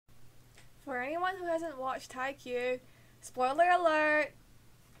For anyone who hasn't watched Haikyu, spoiler alert!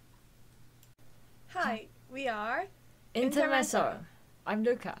 Hi, we are Intermezzo. I'm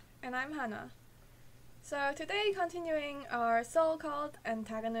Luca. And I'm Hannah. So today, continuing our so-called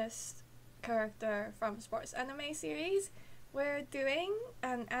antagonist character from sports anime series, we're doing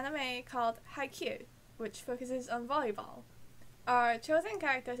an anime called Haikyu, which focuses on volleyball. Our chosen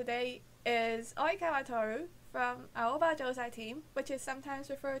character today is Oikawa Tooru from Aoba Josei team, which is sometimes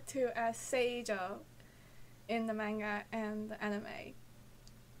referred to as Seijo in the manga and the anime.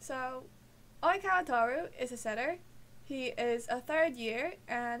 So, Oikawa Tooru is a setter. He is a third year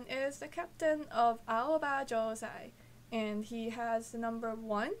and is the captain of Aoba Josei, and he has the number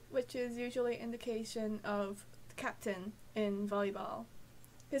 1, which is usually indication of the captain in volleyball.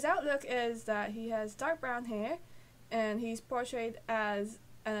 His outlook is that he has dark brown hair, and he's portrayed as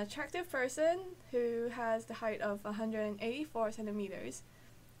an attractive person who has the height of 184 centimeters.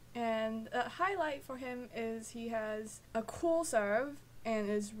 And a highlight for him is he has a cool serve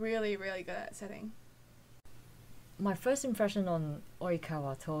and is really, really good at setting. My first impression on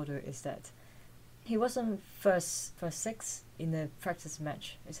Oikawa Tooru is that he wasn't first 6 in the practice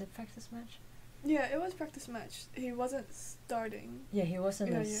match. Is it practice match? Yeah, it was practice match. He wasn't starting. Yeah, he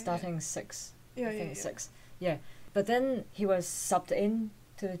wasn't starting 6. Yeah, I think 6. Yeah, but then he was subbed in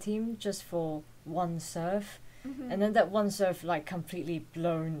to the team just for one serve, and then that one serve like completely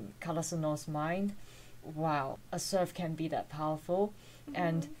blown Karasuno's mind. Wow, a serve can be that powerful.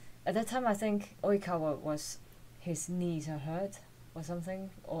 And at that time I think his knees are hurt or something,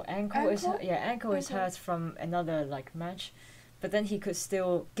 or ankle is hurt from another like match, but then he could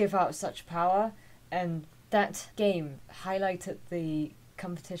still give out such power, and that game highlighted the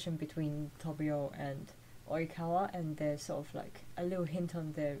competition between Tobio and Oikawa, and there's sort of like a little hint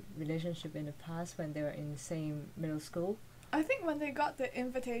on their relationship in the past when they were in the same middle school. I think when they got the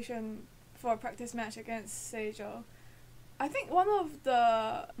invitation for a practice match against Seijo, I think one of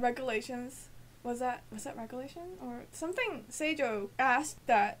the regulations was that regulation or something, Seijo asked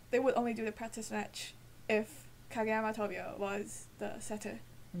that they would only do the practice match if Kageyama Tobio was the setter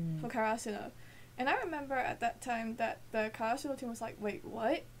for Karasuno. And I remember at that time that the Karasuno team was like, wait,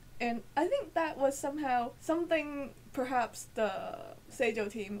 what? And I think that was somehow something perhaps the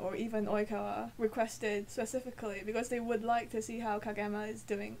Seijo team or even Oikawa requested specifically, because they would like to see how Kageyama is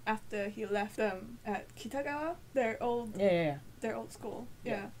doing after he left them at Kitagawa, their old school.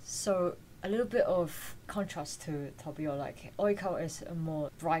 Yeah. So a little bit of contrast to Tobio, like Oikawa is a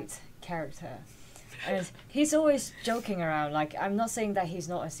more bright character. And he's always joking around. Like, I'm not saying that he's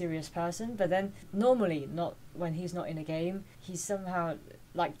not a serious person, but then normally, not when he's not in a game, he somehow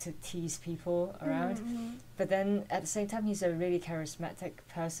like to tease people around. But then at the same time, he's a really charismatic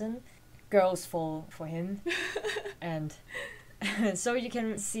person. Girls fall for him, and so you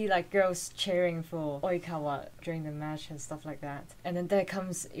can see like girls cheering for Oikawa during the match and stuff like that. And then there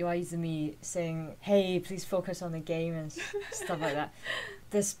comes Iwaizumi saying, "Hey, please focus on the game," and stuff like that.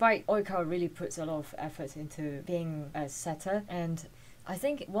 Despite Oikawa really puts a lot of effort into being a setter, and I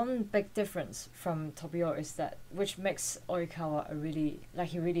think one big difference from Tobio is that, which makes Oikawa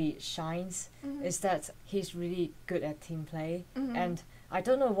he really shines, is that he's really good at team play. And I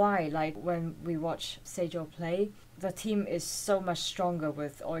don't know why, like when we watch Seijo play, the team is so much stronger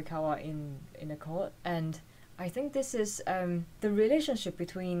with Oikawa in the court, and I think this is the relationship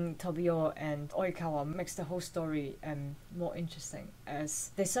between Tobio and Oikawa makes the whole story more interesting, as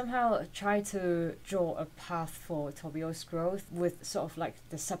they somehow try to draw a path for Tobio's growth with sort of like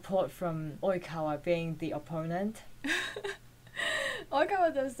the support from Oikawa being the opponent.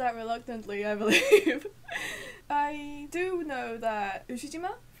 Oikawa does that reluctantly, I believe. I do know that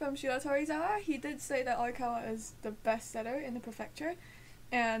Ushijima from Shiratorizawa, he did say that Oikawa is the best setter in the prefecture.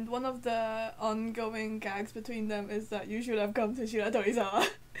 And one of the ongoing gags between them is that you should have come to Shiratorizawa,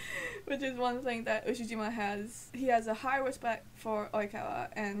 which is one thing that Ushijima has. He has a high respect for Oikawa,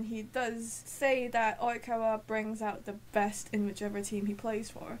 and he does say that Oikawa brings out the best in whichever team he plays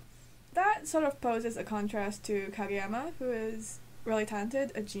for. That sort of poses a contrast to Kageyama, who is really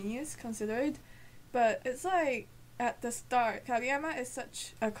talented, a genius considered, but it's like at the start, Kageyama is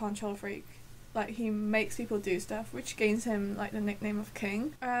such a control freak. Like, he makes people do stuff, which gains him, like, the nickname of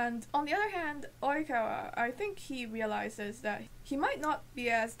King. And on the other hand, Oikawa, I think he realizes that he might not be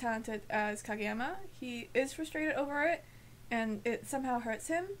as talented as Kageyama. He is frustrated over it, and it somehow hurts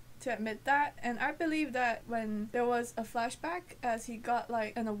him to admit that. And I believe that when there was a flashback as he got,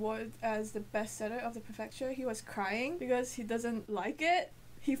 like, an award as the best setter of the prefecture, he was crying because he doesn't like it.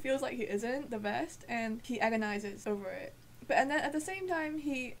 He feels like he isn't the best, and he agonizes over it. And then at the same time,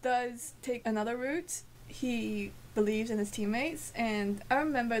 he does take another route. He believes in his teammates. And I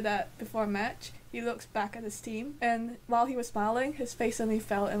remember that before a match, he looks back at his team, and while he was smiling, his face suddenly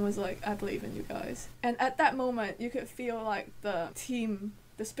fell and was like, I believe in you guys. And at that moment, you could feel like the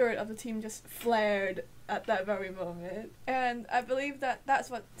spirit of the team just flared at that very moment. And I believe that that's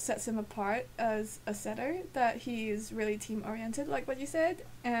what sets him apart as a setter, that he is really team oriented, like what you said,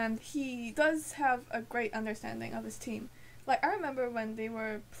 and he does have a great understanding of his team. Like, I remember when they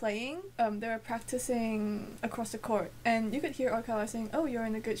were playing, they were practicing across the court, and you could hear Oikawa saying, oh, you're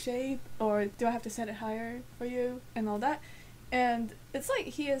in a good shape, or do I have to set it higher for you, and all that. And it's like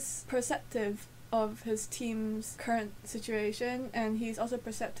he is perceptive of his team's current situation, and he's also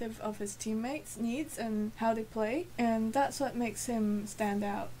perceptive of his teammates' needs and how they play, and that's what makes him stand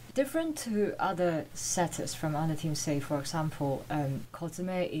out. Different to other setters from other teams, say for example,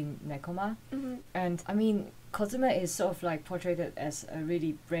 Kozume in Nekoma. Mm-hmm. And I mean, Kozume is sort of like portrayed as a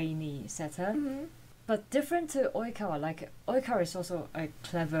really brainy setter. Mm-hmm. But different to Oikawa, like Oikawa is also a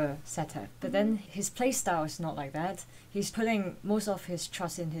clever setter, but then his play style is not like that. He's putting most of his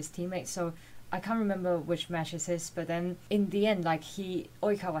trust in his teammates, so I can't remember which match it is, but then in the end, like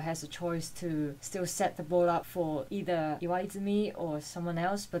Oikawa has a choice to still set the ball up for either Iwaizumi or someone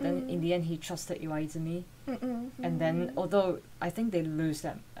else, but then in the end he trusted Iwaizumi. And then, although I think they lost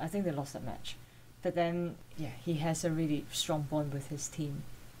that match, but then yeah, he has a really strong bond with his team.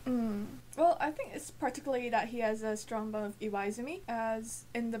 Well, I think it's particularly that he has a strong bond with Iwaizumi, as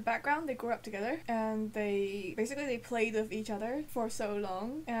in the background they grew up together and they played with each other for so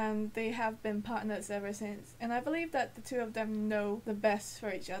long, and they have been partners ever since. And I believe that the two of them know the best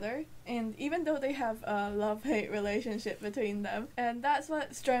for each other, and even though they have a love-hate relationship between them, and that's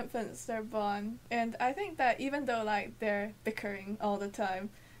what strengthens their bond. And I think that even though like they're bickering all the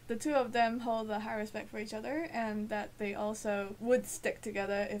time, the two of them hold a high respect for each other, and that they also would stick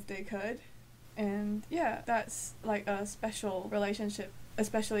together if they could. And yeah, that's like a special relationship,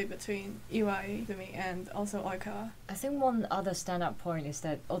 especially between Iwaizumi and also Oikawa. I think one other standout point is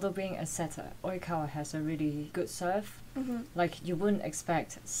that although being a setter, Oikawa has a really good serve. Like, you wouldn't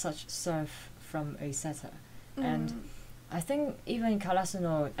expect such serve from a setter. And I think even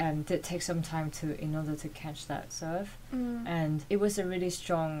Karasuno did take some time in order to catch that serve, and it was a really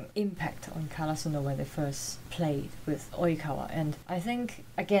strong impact on Karasuno when they first played with Oikawa. And I think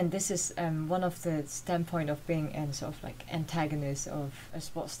again this is one of the standpoint of being an sort of like antagonist of a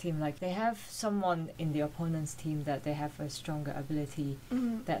sports team. Like, they have someone in the opponent's team that they have a stronger ability,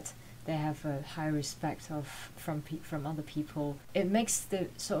 that they have a high respect of from other people. It makes the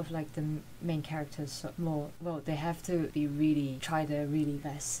sort of like the main characters more, well, they have to try their really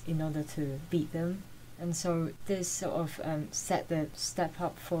best in order to beat them. And so this sort of set the step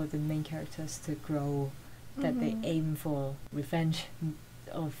up for the main characters to grow, that they aim for revenge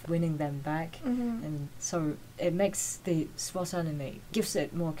of winning them back. And so it makes the sports anime, gives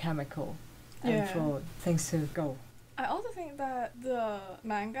it more chemical for things to go. I also think that the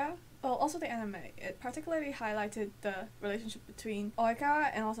manga, well, also the anime, it particularly highlighted the relationship between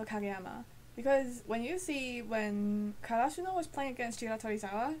Oikawa and also Kageyama. Because when Karasuno was playing against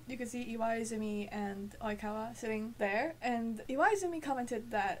Shiratorizawa, you could see Iwaizumi and Oikawa sitting there, and Iwaizumi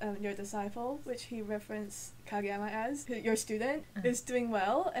commented that your disciple, which he referenced Kageyama as, your student, is doing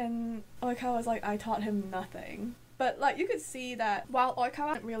well, and Oikawa was like, I taught him nothing. But like, you could see that while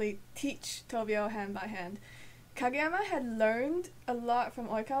Oikawa didn't really teach Tobio hand by hand, Kageyama had learned a lot from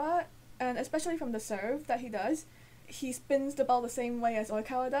Oikawa, and especially from the serve that he does. He spins the ball the same way as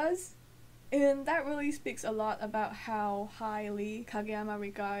Oikawa does, and that really speaks a lot about how highly Kageyama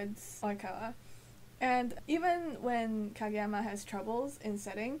regards Oikawa. And even when Kageyama has troubles in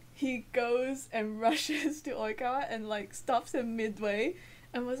setting, he goes and rushes to Oikawa and like stops him midway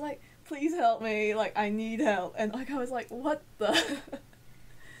and was like, please help me, like I need help. And Oikawa was like, what the?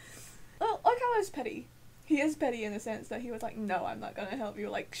 Well, Oikawa is petty. He is petty in the sense that he was like, no, I'm not gonna help you,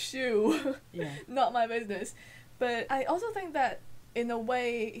 like, shoo, not my business. But I also think that in a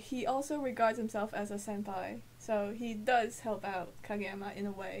way he also regards himself as a senpai, so he does help out Kageyama in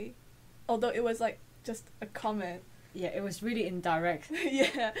a way, although it was like just a comment. Yeah, it was really indirect.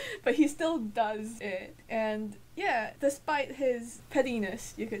 Yeah, but he still does it. And yeah, despite his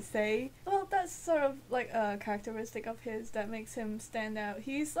pettiness, you could say, well, that's sort of like a characteristic of his that makes him stand out.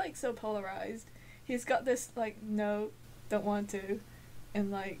 He's like so polarized. He's got this like, no, don't want to,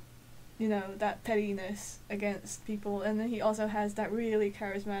 and like, you know, that pettiness against people, and then he also has that really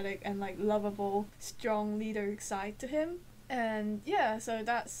charismatic and like lovable, strong leader side to him. And yeah, so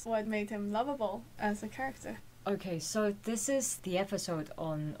that's what made him lovable as a character. Okay, so this is the episode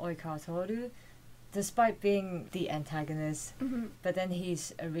on Oikawa Tooru, despite being the antagonist, Mm-hmm. but then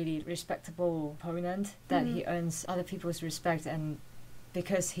he's a really respectable opponent that he earns other people's respect, and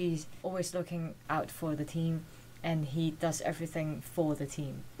because he's always looking out for the team and he does everything for the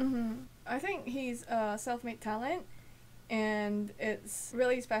team. Mm-hmm. I think he's a self-made talent, and it's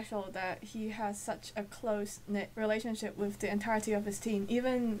really special that he has such a close-knit relationship with the entirety of his team.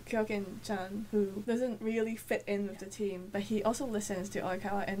 Even Kyokin-chan, who doesn't really fit in with the team, but he also listens to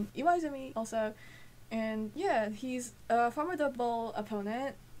Oikawa, and Iwaizumi also. And yeah, he's a formidable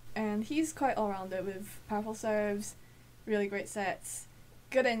opponent, and he's quite all-rounded with powerful serves, really great sets,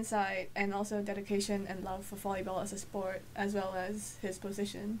 good insight, and also dedication and love for volleyball as a sport, as well as his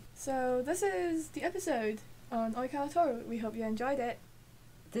position. So this is the episode on Oikawa Tooru. We hope you enjoyed it.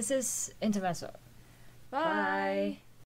 This is Intermezzo. Bye! Bye.